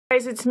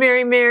Guys, it's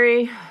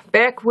Mary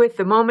back with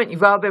the moment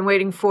you've all been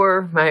waiting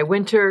for, my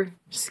winter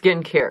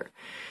skincare.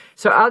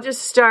 So I'll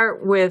just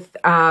start with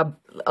a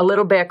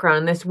little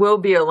background. This will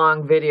be a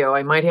long video.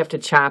 I might have to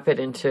chop it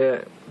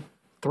into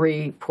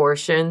 3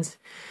 portions.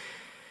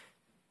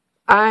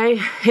 I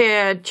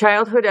had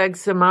childhood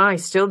eczema. I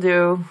still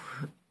do.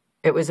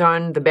 It was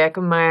on the back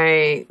of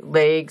my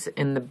legs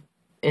in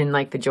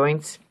like the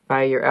joints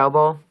by your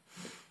elbow.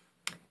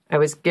 I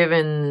was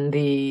given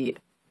the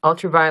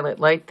ultraviolet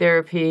light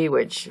therapy,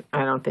 which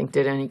I don't think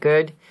did any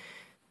good.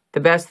 The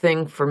best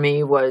thing for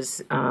me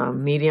was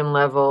medium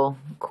level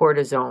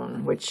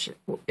cortisone, which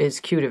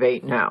is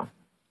Q8 now.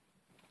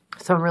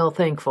 So I'm real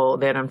thankful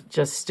that I'm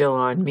just still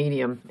on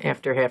medium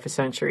after half a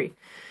century.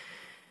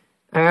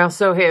 I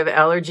also have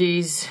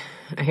allergies.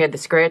 I had the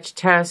scratch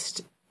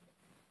test,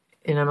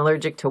 and I'm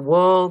allergic to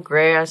wool,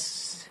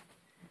 grass,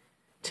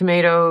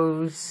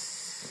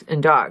 tomatoes,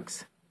 and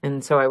dogs.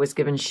 And so I was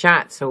given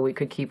shots so we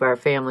could keep our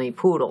family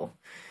poodle.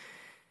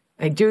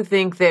 I do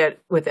think that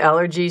with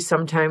allergies,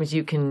 sometimes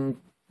you can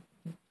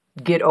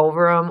get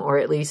over them or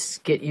at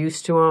least get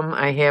used to them.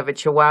 I have a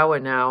Chihuahua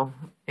now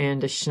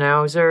and a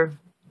Schnauzer.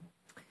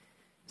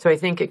 So I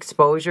think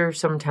exposure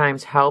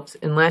sometimes helps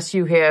unless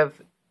you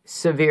have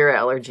severe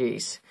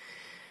allergies.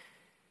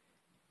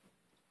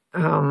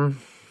 I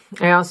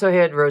also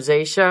had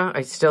rosacea.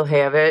 I still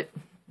have it.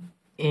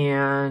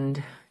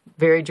 And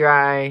very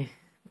dry,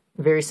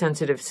 very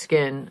sensitive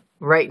skin.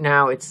 Right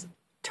now it's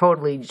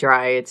totally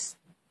dry. It's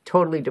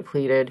totally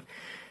depleted.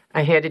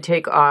 I had to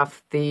take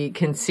off the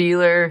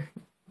concealer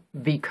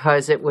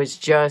because it was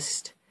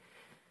just,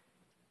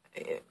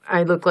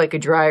 I look like a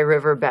dry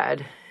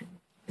riverbed.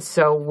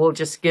 So we'll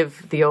just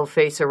give the old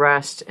face a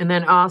rest. And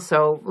then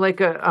also, like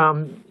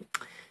a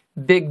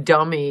big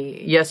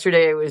dummy,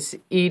 yesterday I was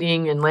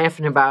eating and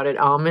laughing about it,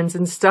 almonds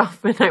and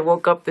stuff, and I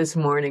woke up this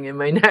morning and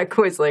my neck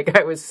was like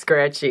I was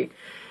scratchy.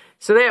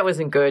 So that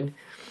wasn't good.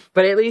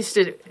 But at least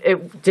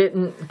it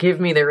didn't give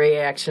me the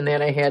reaction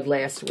that I had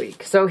last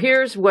week. So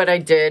here's what I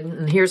did,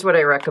 and here's what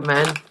I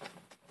recommend.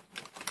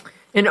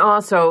 And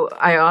also,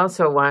 I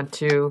also want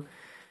to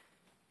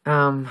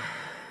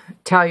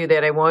tell you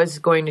that I was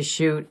going to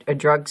shoot a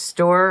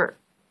drugstore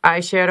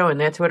eyeshadow, and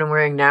that's what I'm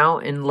wearing now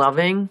in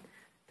Loving.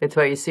 That's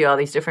why you see all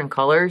these different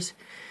colors.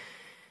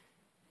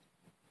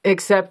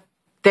 Except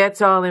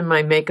that's all in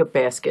my makeup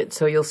basket,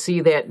 so you'll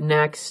see that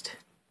next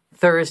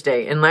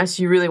Thursday. Unless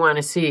you really want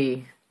to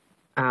see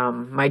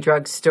my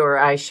drugstore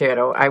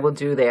eyeshadow, I will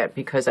do that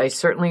because I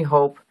certainly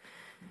hope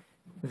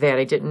that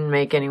I didn't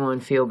make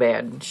anyone feel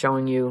bad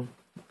showing you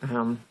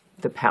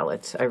the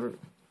palettes.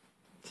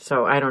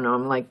 So I don't know,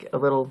 I'm like a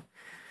little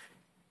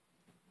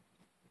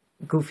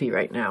goofy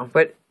right now.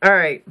 But all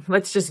right,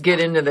 let's just get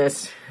into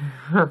this.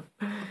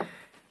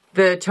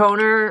 The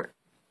toner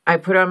I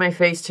put on my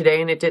face today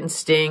and it didn't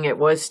sting. It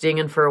was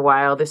stinging for a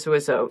while. This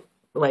was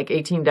like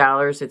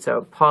 $18. It's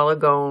a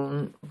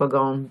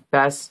Polygon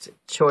best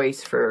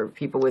choice for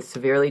people with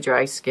severely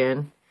dry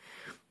skin.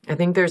 I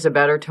think there's a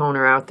better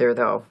toner out there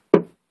though.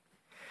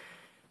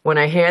 When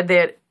I had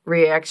that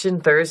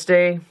reaction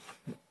Thursday,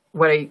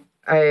 what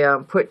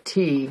I put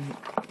tea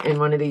in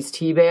one of these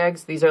tea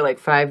bags. These are like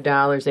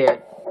 $5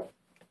 at,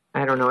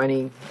 I don't know,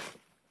 any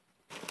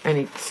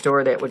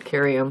store that would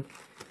carry them.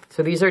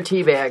 So these are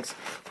tea bags.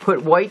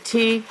 Put white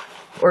tea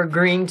or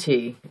green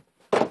tea.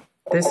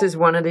 This is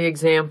one of the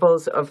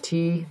examples of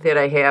tea that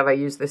I have. I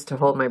use this to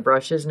hold my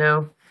brushes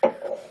now.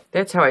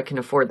 That's how I can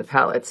afford the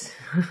palettes.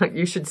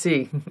 You should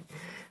see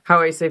how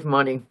I save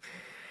money.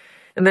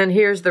 And then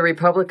here's the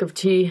Republic of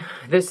Tea.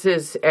 This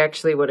is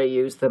actually what I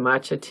use, the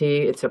matcha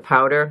tea. It's a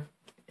powder.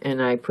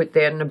 And I put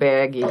that in a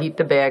bag. You heat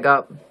the bag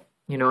up,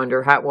 you know,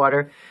 under hot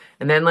water.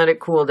 And then let it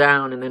cool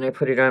down. And then I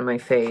put it on my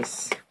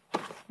face.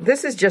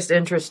 This is just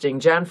interesting.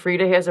 John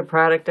Frieda has a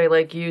product I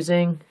like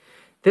using.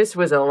 This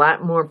was a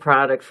lot more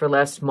product for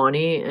less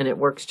money, and it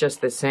works just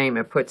the same.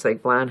 It puts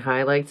like blonde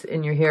highlights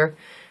in your hair.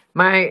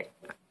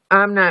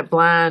 I'm not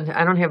blonde.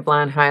 I don't have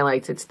blonde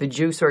highlights. It's the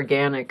Juice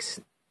Organics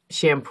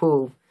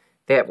shampoo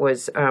that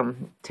was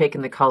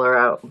taking the color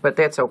out, but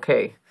that's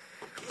okay.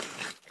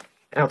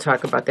 I'll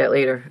talk about that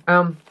later.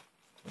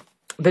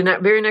 The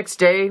very next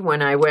day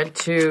when I went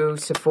to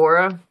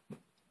Sephora,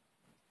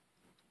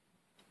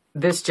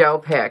 this gel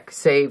pack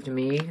saved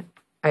me.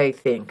 I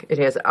think it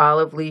has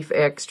olive leaf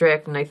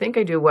extract, and I think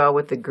I do well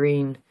with the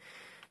green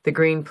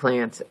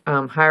plants.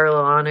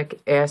 Hyaluronic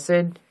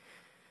acid,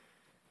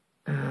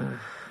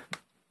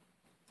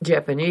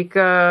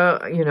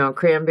 japonica, you know,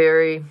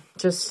 cranberry,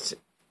 just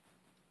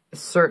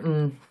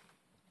certain.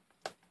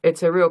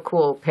 It's a real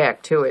cool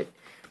pack to it.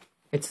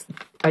 It's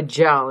a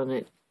gel, and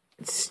it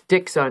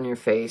sticks on your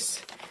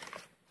face.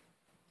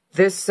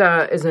 This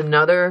is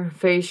another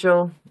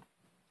facial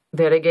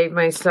that I gave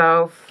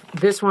myself.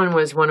 This one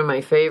was one of my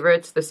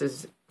favorites.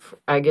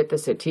 I get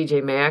this at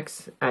TJ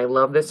Maxx. I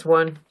love this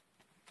one.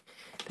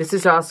 This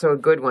is also a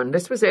good one.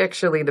 This was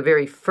actually the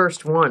very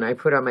first one I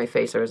put on my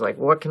face. I was like,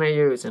 what can I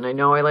use? And I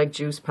know I like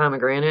juice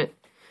pomegranate.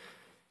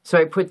 So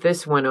I put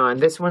this one on.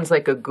 This one's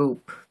like a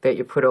goop that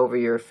you put over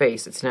your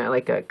face. It's not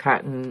like a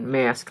cotton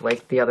mask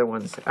like the other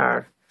ones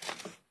are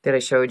that I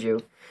showed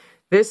you.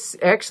 This,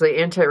 actually,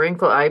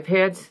 anti-wrinkle eye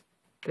pads,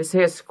 this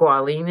has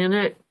squalene in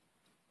it,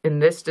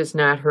 and this does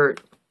not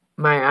hurt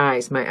my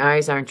eyes. My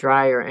eyes aren't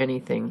dry or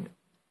anything,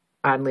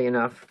 oddly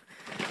enough.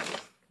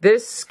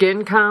 This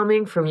skin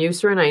calming from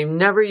Eucerin, I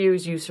never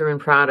use Eucerin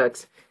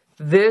products.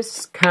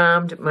 This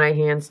calmed my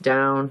hands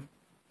down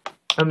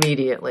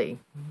immediately.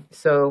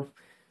 So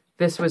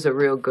this was a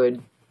real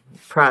good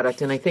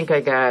product. And I think I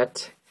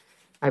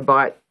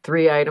bought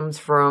 3 items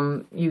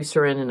from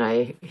Eucerin, and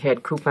I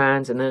had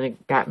coupons, and then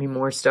it got me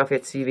more stuff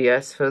at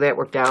CVS. So that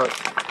worked out.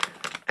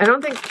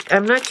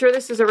 I'm not sure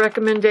this is a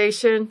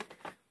recommendation,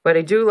 but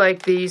I do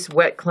like these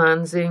wet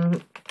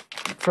cleansing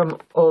from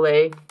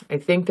Olay. I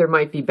think there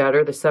might be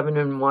better. The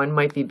 7-in-1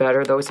 might be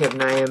better. Those have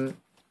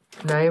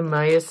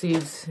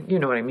niamiases. You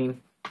know what I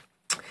mean.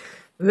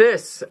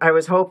 This, I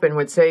was hoping,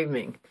 would save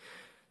me.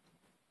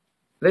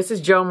 This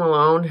is Joe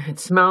Malone. It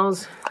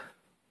smells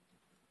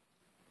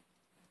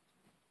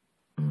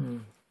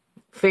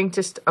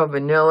faintest of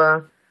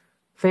vanilla,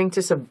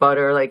 faintest of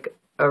butter, like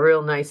a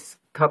real nice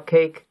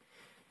cupcake.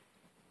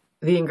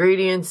 The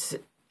ingredients: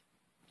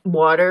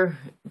 water,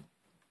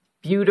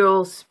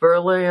 butyl,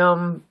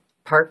 sperlium,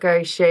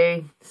 parkeye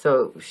shea.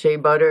 So shea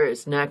butter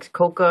is next.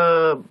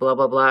 Coca, blah,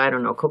 blah, blah. I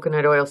don't know.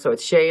 Coconut oil. So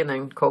it's shea and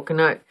then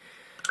coconut.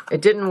 It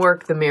didn't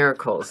work the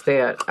miracles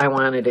that I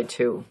wanted it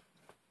to.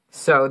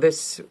 So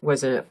this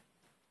was it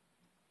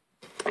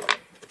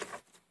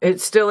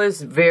still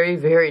is very,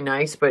 very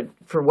nice, but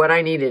for what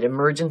I needed,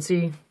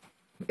 emergency,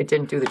 it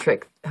didn't do the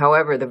trick.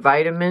 However, the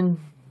vitamin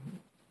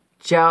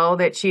gel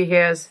that she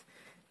has,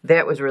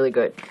 that was really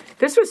good.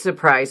 This was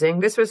surprising.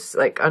 This was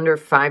like under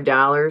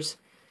 $5.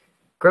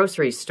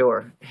 Grocery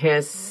store.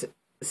 Has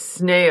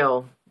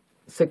snail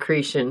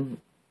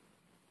secretion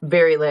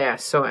very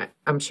last, so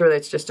I'm sure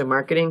that's just a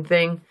marketing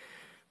thing.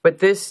 But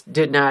this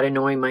did not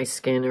annoy my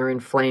skin or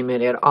inflame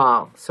it at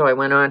all. So I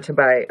went on to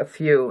buy a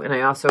few, and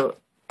I also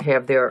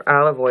have their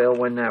olive oil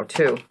one now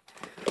too.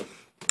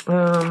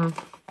 I'm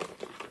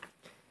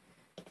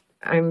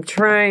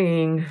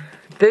trying,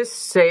 this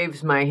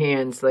saves my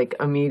hands like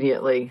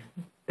immediately.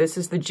 This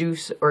is the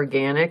Juice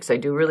Organics. I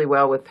do really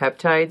well with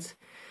peptides.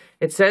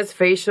 It says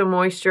facial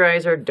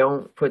moisturizer.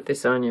 Don't put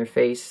this on your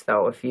face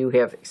though if you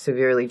have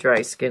severely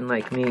dry skin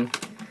like me.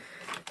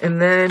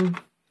 And then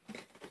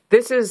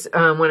this is,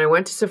 when I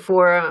went to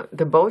Sephora,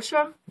 the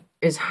Boscia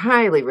is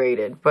highly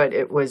rated, but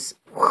it was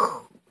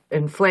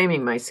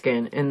inflaming my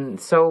skin.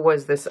 And so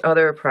was this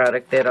other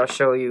product that I'll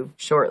show you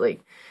shortly.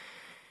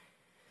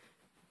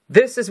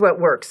 This is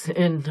what works.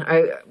 And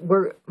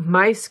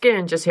my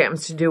skin just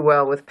happens to do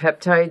well with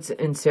peptides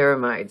and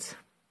ceramides.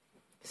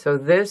 So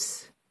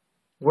this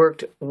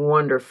worked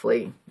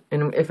wonderfully.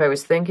 And if I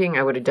was thinking,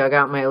 I would have dug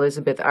out my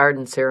Elizabeth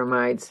Arden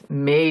ceramides.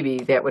 Maybe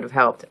that would have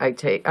helped.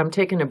 I'm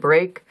taking a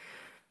break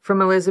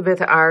from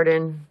Elizabeth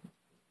Arden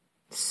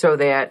so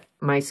that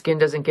my skin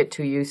doesn't get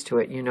too used to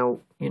it. You know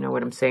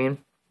what I'm saying?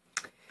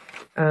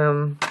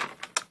 I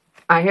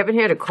haven't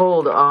had a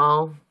cold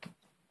all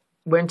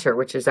winter,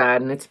 which is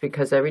odd, and it's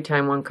because every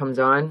time one comes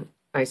on,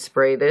 I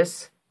spray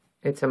this.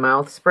 It's a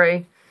mouth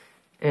spray,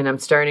 and I'm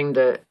starting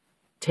to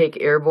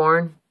take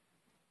Airborne.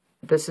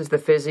 This is the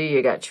fizzy.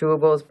 You got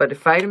chewables, but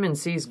if vitamin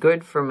C is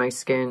good for my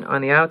skin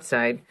on the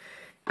outside,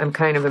 I'm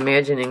kind of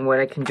imagining what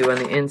I can do on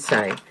the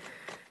inside.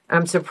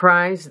 I'm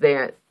surprised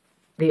that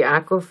the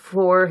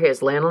Aquaphor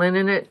has Lanolin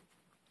in it.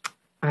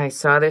 I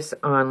saw this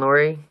on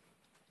Lori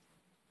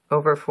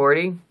over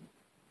 40.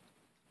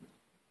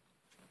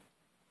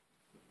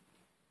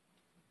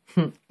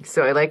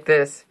 So I like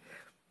this.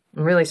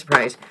 I'm really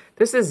surprised.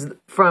 This is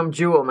from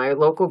Jewel, my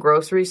local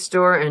grocery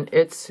store, and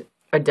it's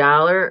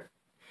 $1.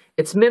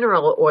 It's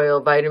mineral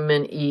oil,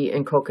 vitamin E,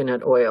 and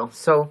coconut oil.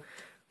 So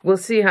we'll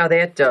see how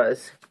that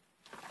does.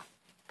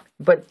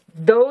 But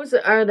those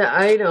are the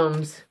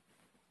items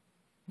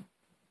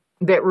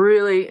that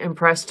really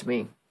impressed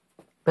me.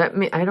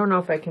 I don't know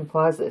if I can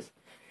pause this.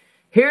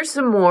 Here's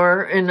some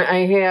more, and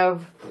I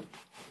have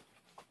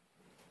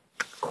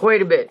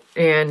quite a bit,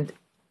 and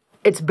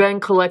it's been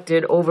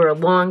collected over a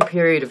long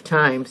period of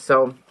time.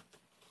 So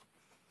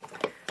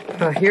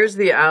here's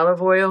the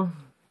olive oil,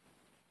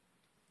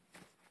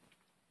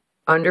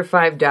 under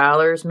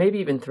 $5, maybe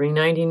even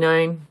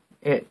 $3.99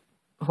 at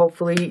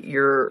hopefully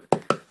your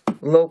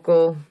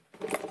local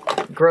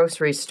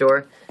grocery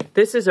store.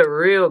 This is a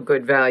real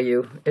good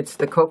value. It's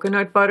the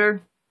coconut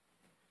butter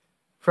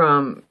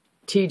from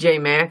TJ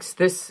Maxx.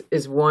 This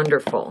is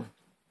wonderful.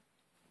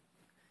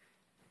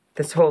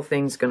 This whole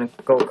thing's going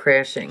to go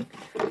crashing.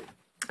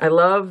 I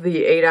love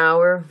the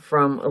 8-hour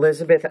from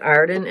Elizabeth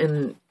Arden,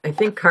 and I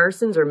think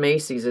Carson's or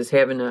Macy's is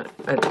having a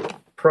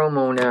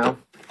promo now.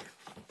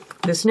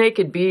 This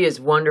Naked Bee is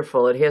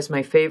wonderful. It has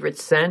my favorite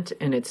scent,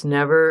 and it's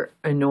never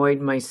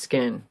annoyed my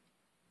skin.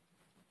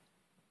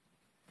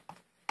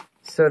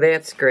 So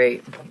that's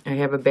great. I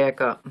have a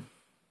backup.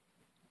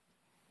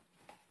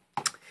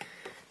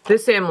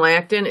 This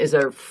amlactin is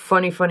a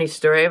funny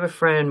story. I have a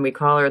friend, we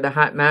call her the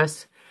Hot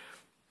Mess.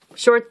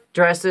 short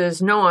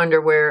dresses, no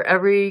underwear,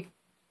 every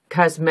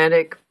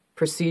cosmetic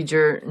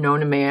procedure known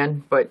to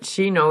man, but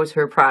she knows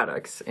her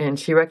products, and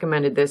she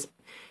recommended this.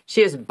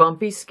 She has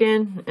bumpy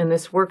skin, and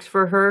this works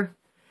for her.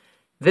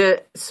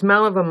 The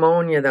smell of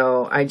ammonia,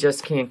 though, I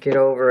just can't get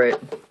over it.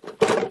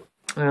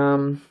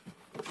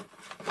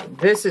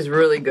 This is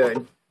really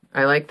good.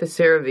 I like the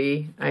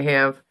CeraVe. I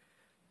have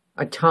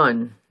a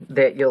ton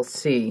that you'll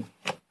see.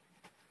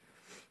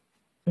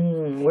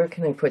 Where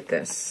can I put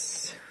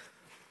this?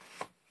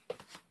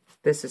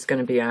 This is going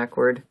to be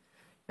awkward.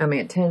 I'm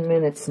at 10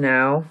 minutes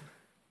now.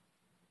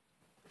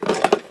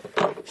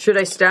 Should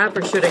I stop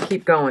or should I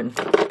keep going?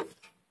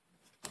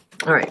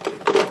 All right.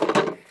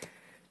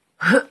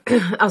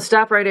 I'll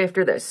stop right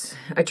after this.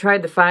 I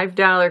tried the $5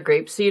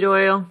 grapeseed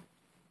oil.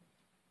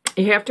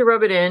 You have to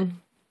rub it in,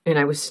 and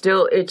I was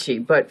still itchy,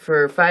 but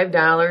for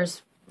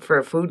 $5 for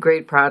a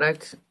food-grade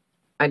product,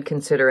 I'd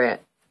consider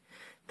it.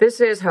 This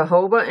has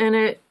jojoba in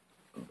it.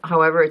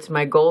 However, it's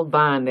my Gold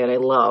Bond that I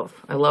love.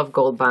 I love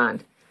Gold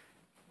Bond.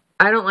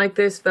 I don't like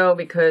this, though,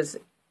 because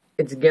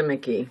it's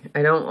gimmicky.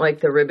 I don't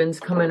like the ribbons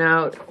coming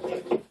out.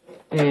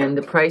 And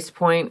the price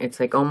point, it's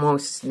like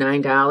almost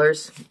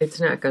 $9. It's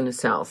not going to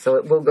sell, so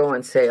it will go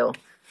on sale.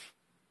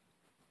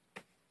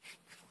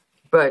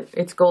 But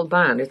it's Gold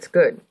Bond. It's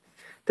good.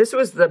 This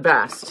was the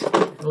best.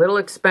 A little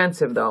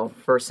expensive, though,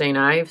 for St.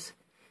 Ives.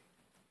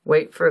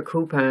 Wait for a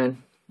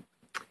coupon.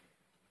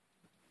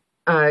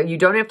 You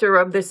don't have to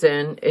rub this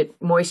in. It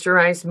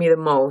moisturized me the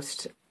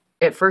most.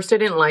 At first, I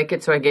didn't like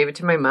it, so I gave it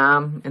to my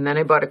mom. And then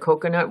I bought a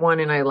coconut one,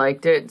 and I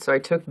liked it. So I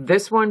took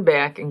this one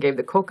back and gave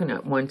the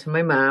coconut one to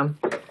my mom.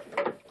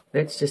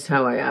 That's just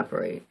how I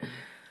operate.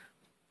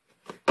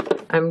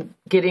 I'm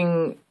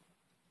getting...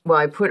 Well,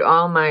 I put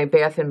all my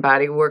Bath &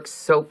 Body Works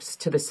soaps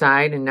to the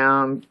side, and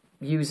now I'm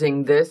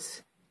using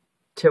this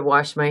to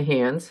wash my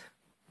hands.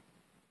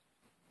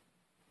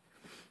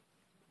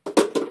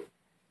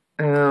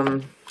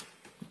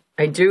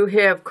 I do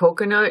have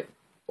coconut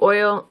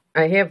oil.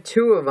 I have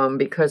 2 of them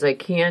because I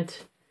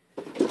can't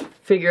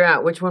figure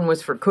out which one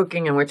was for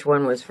cooking and which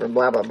one was for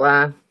blah, blah,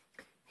 blah.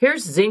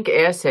 Here's zinc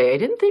assay. I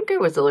didn't think I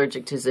was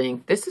allergic to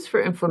zinc. This is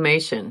for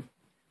inflammation.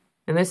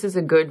 And this is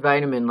a good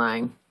vitamin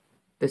line.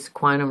 This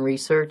quantum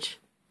research.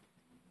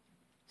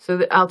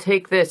 So I'll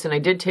take this, and I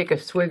did take a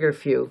swig or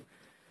few.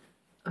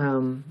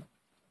 You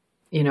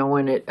know,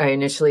 when I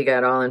initially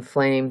got all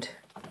inflamed.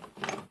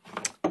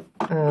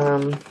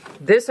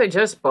 This I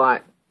just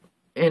bought,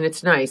 and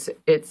it's nice.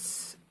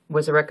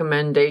 Was a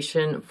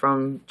recommendation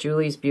from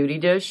Julie's Beauty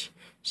Dish.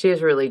 She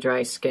has really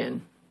dry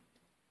skin.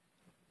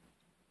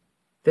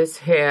 This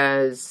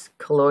has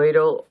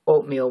colloidal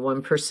oatmeal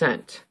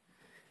 1%.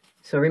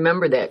 So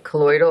remember that,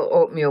 colloidal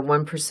oatmeal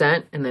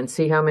 1%, and then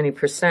see how many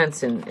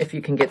percents, and if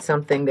you can get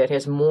something that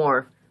has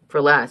more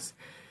for less.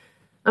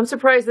 I'm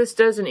surprised this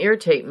doesn't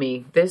irritate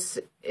me. This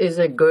is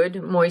a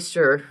good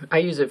moisture. I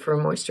use it for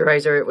a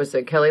moisturizer. It was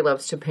a Kelly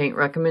Loves to Paint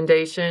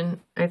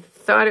recommendation. I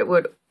thought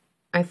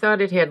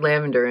it had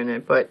lavender in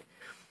it, but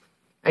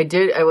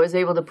I was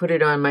able to put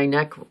it on my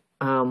neck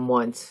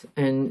once,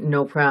 and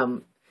no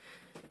problem.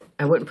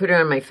 I wouldn't put it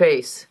on my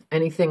face.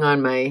 Anything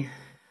on my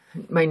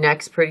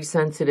neck's pretty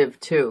sensitive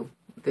too,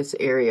 this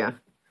area.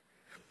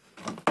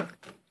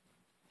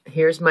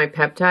 Here's my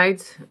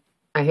peptides.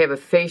 I have a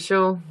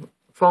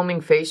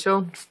foaming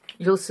facial.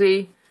 You'll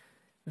see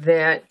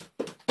that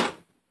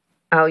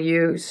I'll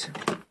use.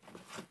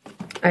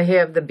 I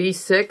have the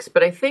B6,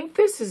 but I think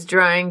this is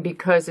drying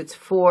because it's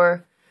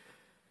for,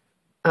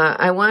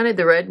 I wanted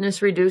the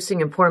redness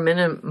reducing and pore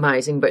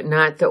minimizing, but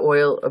not the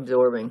oil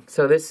absorbing.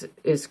 So this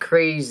is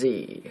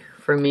crazy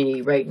for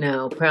me right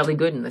now. Probably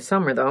good in the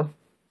summer though.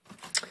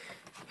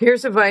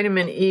 Here's a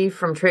vitamin E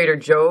from Trader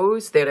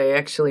Joe's that I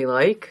actually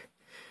like.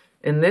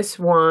 And this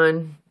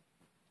one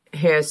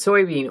has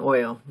soybean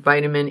oil,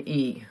 vitamin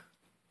E,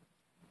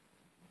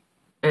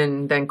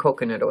 and then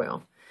coconut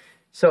oil.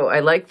 So I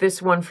like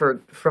this one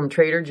from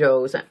Trader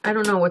Joe's. I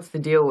don't know what's the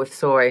deal with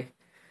soy.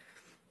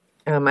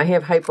 I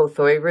have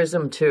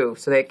hypothyroidism too,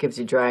 so that gives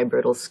you dry,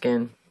 brittle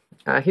skin.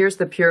 Here's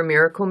the Pure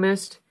Miracle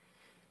Mist.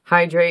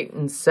 Hydrate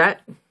and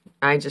set.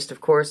 I just,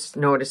 of course,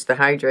 noticed the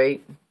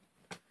hydrate.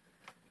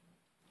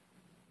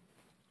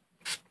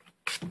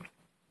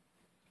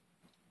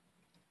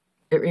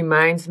 It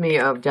reminds me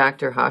of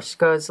Dr.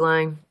 Hoshka's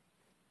line.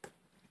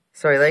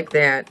 So I like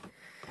that.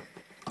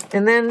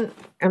 And then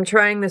I'm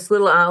trying this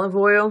little olive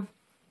oil.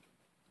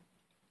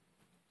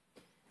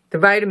 The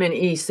vitamin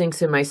E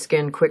sinks in my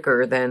skin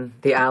quicker than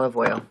the olive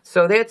oil.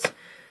 So that's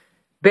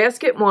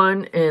basket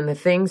 1 and the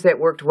things that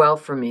worked well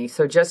for me.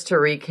 So just to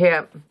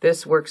recap,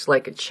 this works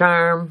like a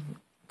charm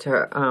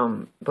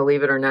to,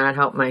 believe it or not,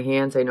 help my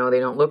hands. I know they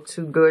don't look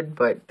too good,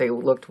 but they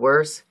looked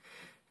worse.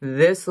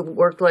 This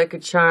worked like a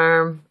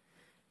charm.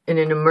 In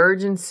an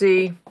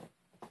emergency,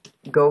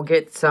 go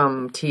get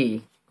some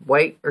tea,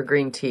 white or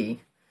green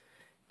tea,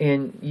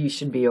 and you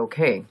should be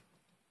okay.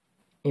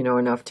 You know,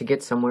 enough to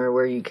get somewhere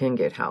where you can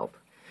get help.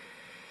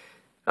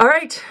 All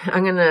right,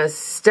 I'm going to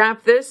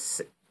stop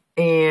this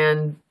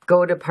and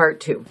go to part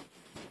 2.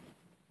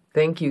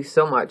 Thank you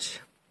so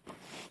much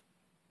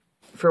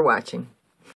for watching.